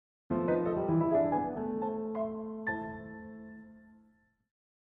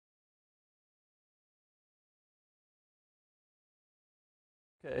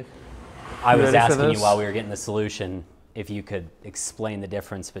Okay. I You was ready for asking you this? while we were getting the solution if you could explain the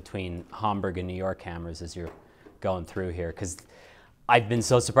difference between Hamburg and New York hammers as you're going through here, because I've been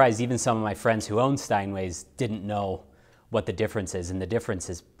so surprised. Even some of my friends who own Steinways didn't know what the difference is, and the difference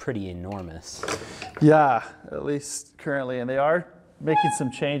is pretty enormous. Yeah, at least currently, and they are making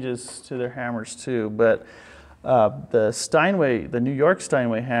some changes to their hammers too. But the Steinway, the New York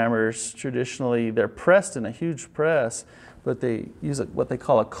Steinway hammers, traditionally they're pressed in a huge press, but they use what they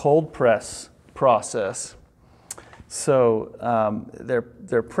call a cold press process. So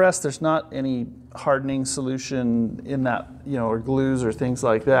they're pressed. There's not any hardening solution in that, or glues or things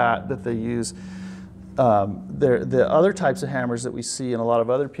like that they use. The other types of hammers that we see in a lot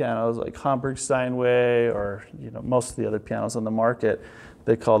of other pianos, like Hamburg Steinway, or most of the other pianos on the market,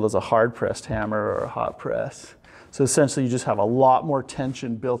 they call those a hard pressed hammer or a hot press. So essentially, you just have a lot more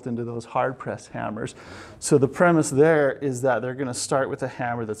tension built into those hard press hammers. So the premise there is that they're going to start with a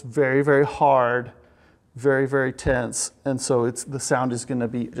hammer that's very, very hard, very, very tense, and so the sound is going to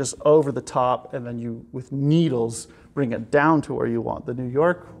be just over the top, and then you, with needles, bring it down to where you want. The New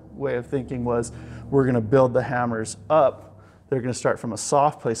York way of thinking was, we're going to build the hammers up. They're going to start from a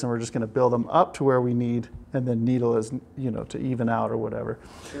soft place, and we're just going to build them up to where we need, and then needle as to even out or whatever.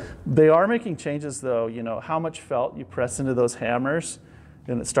 Sure. They are making changes though. How much felt you press into those hammers,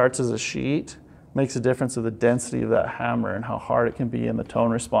 and it starts as a sheet, makes a difference of the density of that hammer and how hard it can be in the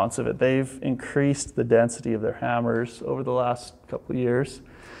tone response of it. They've increased the density of their hammers over the last couple of years,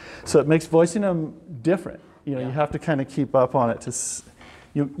 so it makes voicing them different. You have to kind of keep up on it.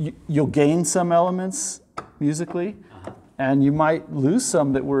 You'll gain some elements musically, and you might lose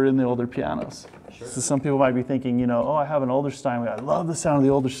some that were in the older pianos. Sure. So some people might be thinking, oh, I have an older Steinway. I love the sound of the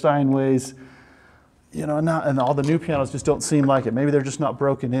older Steinways. And all the new pianos just don't seem like it. Maybe they're just not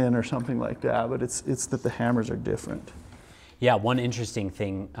broken in or something like that. But it's that the hammers are different. Yeah, one interesting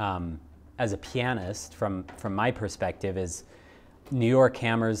thing as a pianist, from my perspective, is New York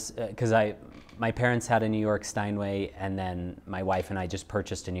hammers. Because my parents had a New York Steinway, and then my wife and I just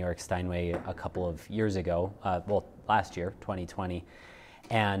purchased a New York Steinway a couple of years ago. Last year, 2020,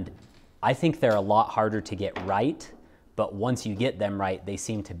 and I think they're a lot harder to get right. But once you get them right, they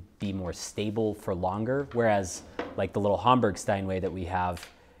seem to be more stable for longer. Whereas, like the little Hamburg Steinway that we have,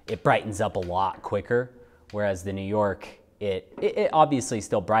 it brightens up a lot quicker. Whereas the New York, it obviously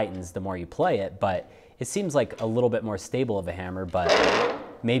still brightens the more you play it, but it seems like a little bit more stable of a hammer. But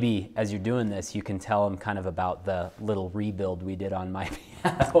maybe as you're doing this, you can tell them kind of about the little rebuild we did on my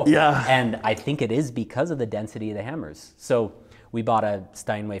piano. Yeah. And I think it is because of the density of the hammers. So we bought a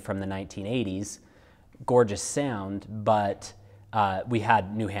Steinway from the 1980s. Gorgeous sound, but we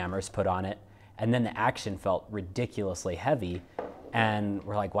had new hammers put on it, and then the action felt ridiculously heavy, and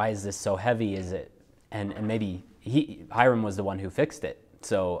we're like, why is this so heavy? Is it? And maybe Hyrum was the one who fixed it.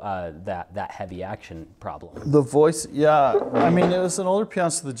 So that heavy action problem. The voice, yeah. I mean, it was an older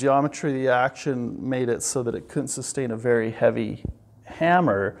piano, so the geometry, the action made it so that it couldn't sustain a very heavy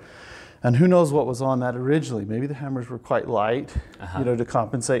hammer. And who knows what was on that originally? Maybe the hammers were quite light, to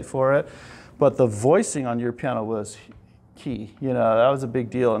compensate for it. But the voicing on your piano was key. That was a big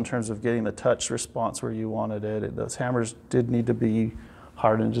deal in terms of getting the touch response where you wanted it. Those hammers did need to be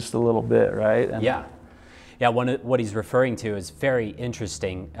hardened just a little bit, right? And yeah. What he's referring to is very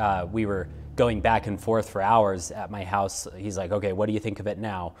interesting. We were going back and forth for hours at my house. He's like, okay, what do you think of it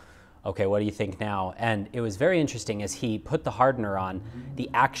now? Okay, what do you think now? And it was very interesting as he put the hardener on, the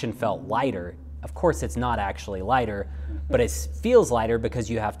action felt lighter. Of course, it's not actually lighter, but it feels lighter because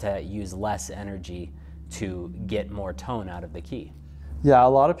you have to use less energy to get more tone out of the key. Yeah, a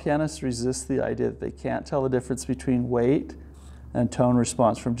lot of pianists resist the idea that they can't tell the difference between weight and tone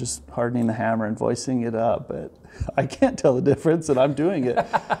response from just hardening the hammer and voicing it up. But I can't tell the difference, and I'm doing it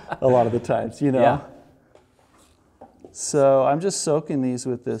a lot of the times, Yeah. So I'm just soaking these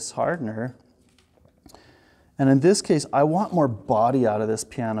with this hardener. And in this case, I want more body out of this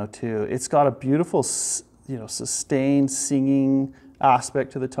piano too. It's got a beautiful, sustained singing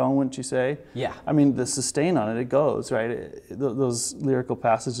aspect to the tone, wouldn't you say? Yeah. I mean, the sustain on it goes, right? Those lyrical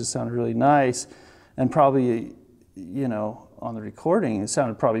passages sounded really nice, and probably, on the recording, it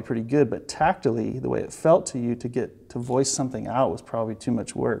sounded probably pretty good, but tactily, the way it felt to you to get to voice something out was probably too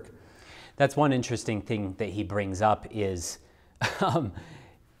much work. That's one interesting thing that he brings up is,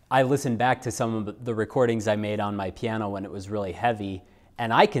 I listened back to some of the recordings I made on my piano when it was really heavy,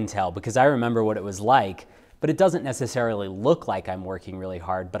 and I can tell because I remember what it was like, but it doesn't necessarily look like I'm working really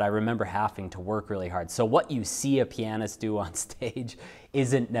hard, but I remember having to work really hard. So what you see a pianist do on stage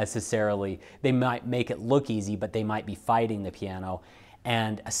isn't necessarily, they might make it look easy, but they might be fighting the piano.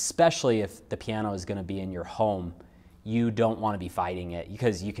 And especially if the piano is going to be in your home, you don't want to be fighting it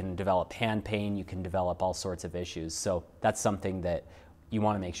because you can develop hand pain, you can develop all sorts of issues. So that's something that you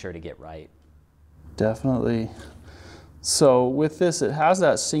want to make sure to get right. Definitely. So with this, it has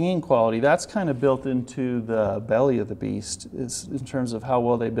that singing quality. That's kind of built into the belly of the beast, is in terms of how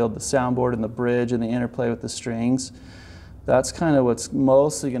well they build the soundboard and the bridge and the interplay with the strings. That's kind of what's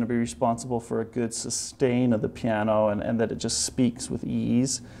mostly going to be responsible for a good sustain of the piano, and that it just speaks with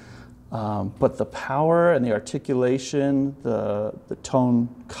ease. But the power and the articulation, the tone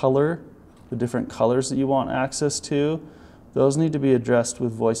color, the different colors that you want access to, those need to be addressed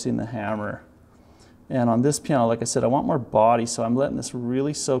with voicing the hammer. And on this piano, like I said, I want more body, so I'm letting this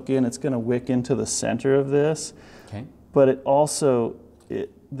really soak in. It's going to wick into the center of this. Okay. But it also,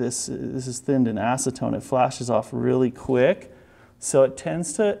 this is thinned in acetone. It flashes off really quick, so it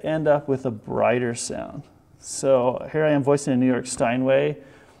tends to end up with a brighter sound. So here I am voicing a New York Steinway,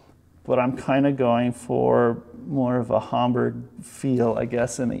 but I'm kind of going for more of a Hamburg feel, I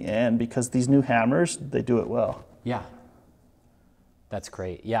guess, in the end, because these new hammers, they do it well. Yeah. That's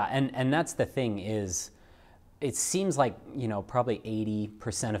great. Yeah, and that's the thing is, it seems like, you know, probably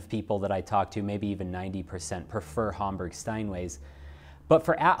 80% of people that I talk to, maybe even 90%, prefer Hamburg Steinways. But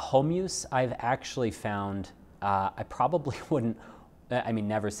for at-home use, I've actually found I probably wouldn't, I mean,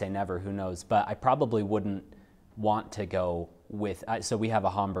 never say never, who knows, but I probably wouldn't want to go with, so we have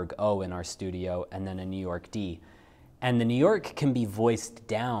a Hamburg O in our studio and then a New York D. And the New York can be voiced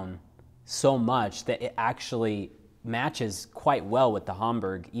down so much that it actually matches quite well with the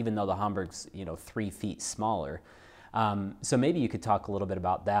Hamburg, even though the Hamburg's, you know, 3 feet smaller. So maybe you could talk a little bit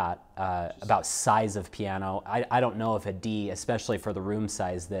about that, about size of piano. I don't know if a D, especially for the room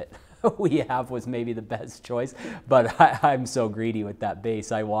size that we have, was maybe the best choice, but I'm so greedy with that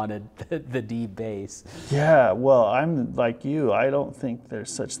bass. I wanted the D bass. Yeah, well, I'm like you. I don't think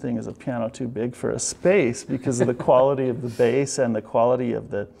there's such thing as a piano too big for a space because of the quality of the bass and the quality of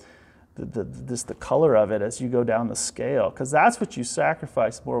the color of it as you go down the scale, because that's what you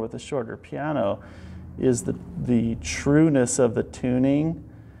sacrifice more with a shorter piano, is the trueness of the tuning,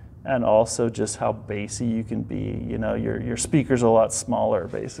 and also just how bassy you can be. You know, your speaker's a lot smaller,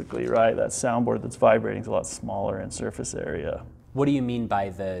 basically, right? That soundboard that's vibrating is a lot smaller in surface area. What do you mean by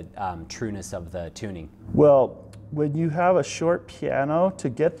the trueness of the tuning? Well, when you have a short piano, to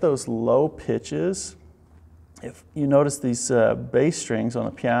get those low pitches, if you notice these bass strings on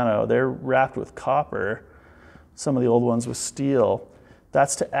the piano, they're wrapped with copper, some of the old ones with steel.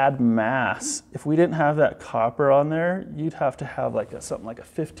 That's to add mass. If we didn't have that copper on there, you'd have to have like something like a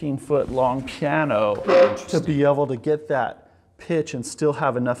 15-foot long piano to be able to get that pitch and still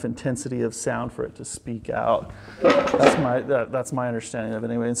have enough intensity of sound for it to speak out. That's my understanding of it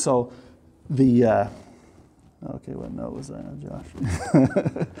anyway. And so the, okay, what note was that, Josh?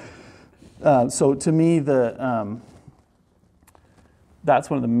 So to me,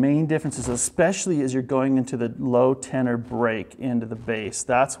 that's one of the main differences, especially as you're going into the low tenor break into the bass.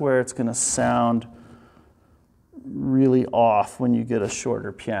 That's where it's going to sound really off when you get a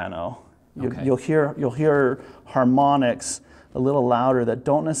shorter piano. Okay. You'll hear harmonics a little louder that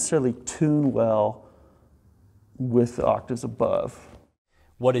don't necessarily tune well with the octaves above.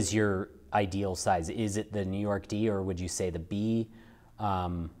 What is your ideal size? Is it the New York D, or would you say the B?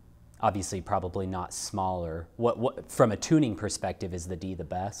 Obviously, probably not smaller. What from a tuning perspective, is the D the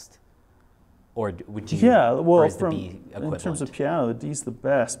best, or would you? Yeah, well, or is the B equivalent? In terms of piano, the D's the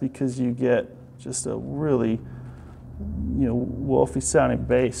best because you get just a really, wolfy sounding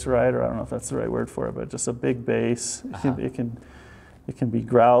bass, right? Or I don't know if that's the right word for it, but just a big bass. It can be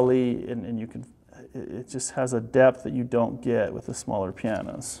growly, and you can. It just has a depth that you don't get with the smaller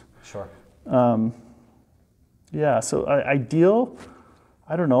pianos. Sure. Yeah. So ideal.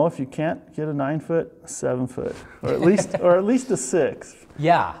 I don't know, if you can't get a 9-foot, a 7-foot, or at least a 6.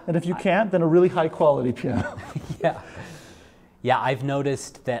 Yeah. And if you can't, then a really high quality piano. Yeah, I've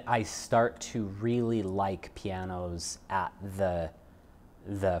noticed that I start to really like pianos at the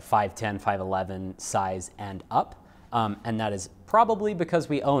 5'10", 5'11" size and up. And that is probably because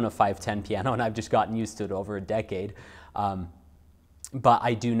we own a 5'10" piano and I've just gotten used to it over a decade. But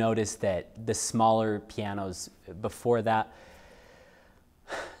I do notice that the smaller pianos before that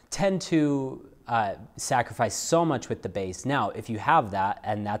tend to sacrifice so much with the bass. Now, if you have that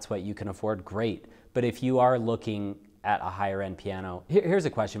and that's what you can afford, great. But if you are looking at a higher end piano, here's a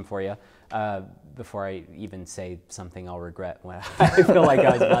question for you before I even say something I'll regret. When I feel like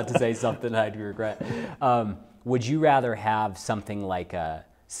I was about to say something I'd regret. Would you rather have something like a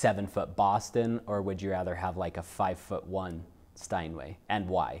 7-foot Boston, or would you rather have like a 5'1" Steinway, and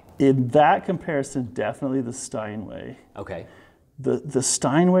why? In that comparison, definitely the Steinway. Okay. The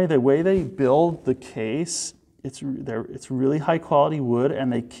Steinway, the way they build the case, it's really high quality wood,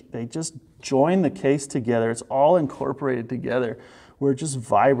 and they just join the case together. It's all incorporated together, where it just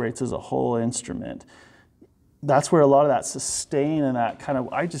vibrates as a whole instrument. That's where a lot of that sustain and that kind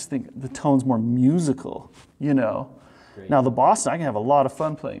of, I just think the tone's more musical, you know. Great. Now the Boston, I can have a lot of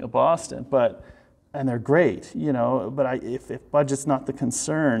fun playing a Boston, and they're great, you know, but if budget's not the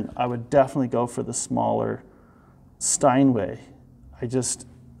concern, I would definitely go for the smaller Steinway.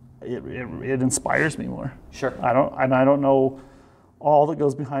 It inspires me more. Sure. I don't know all that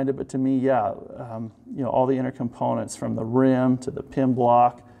goes behind it, but to me, yeah, you know, all the inner components from the rim to the pin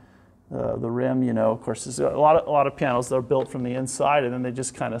block, the rim, you know, of course, there's a lot of pianos that are built from the inside, and then they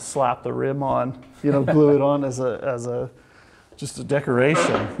just kind of slap the rim on, you know, glue it on as just a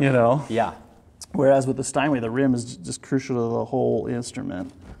decoration, you know. Yeah. Whereas with the Steinway, the rim is just crucial to the whole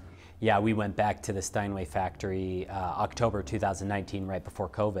instrument. Yeah, we went back to the Steinway factory October 2019, right before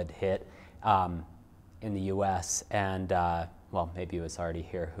COVID hit in the U.S. And well, maybe it was already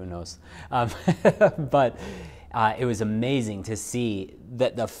here, who knows? But it was amazing to see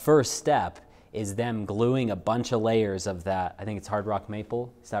that the first step is them gluing a bunch of layers of that, I think it's hard rock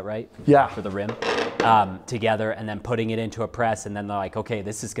maple, is that right? Yeah. For the rim, together, and then putting it into a press, and then they're like, okay,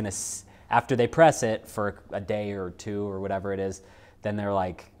 this is gonna, after they press it for a day or two or whatever it is, then they're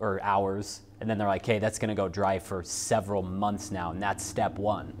like, or hours, and then they're like, hey, that's gonna go dry for several months now, and that's step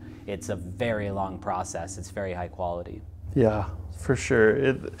one. It's a very long process. It's very high quality. Yeah, for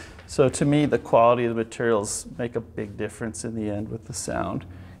sure. So to me, the quality of the materials make a big difference in the end with the sound,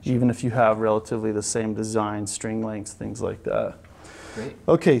 even if you have relatively the same design, string lengths, things like that. Great.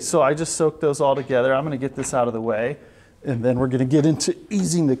 Okay, so I just soaked those all together. I'm gonna get this out of the way, and then we're gonna get into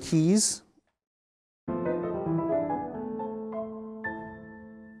easing the keys.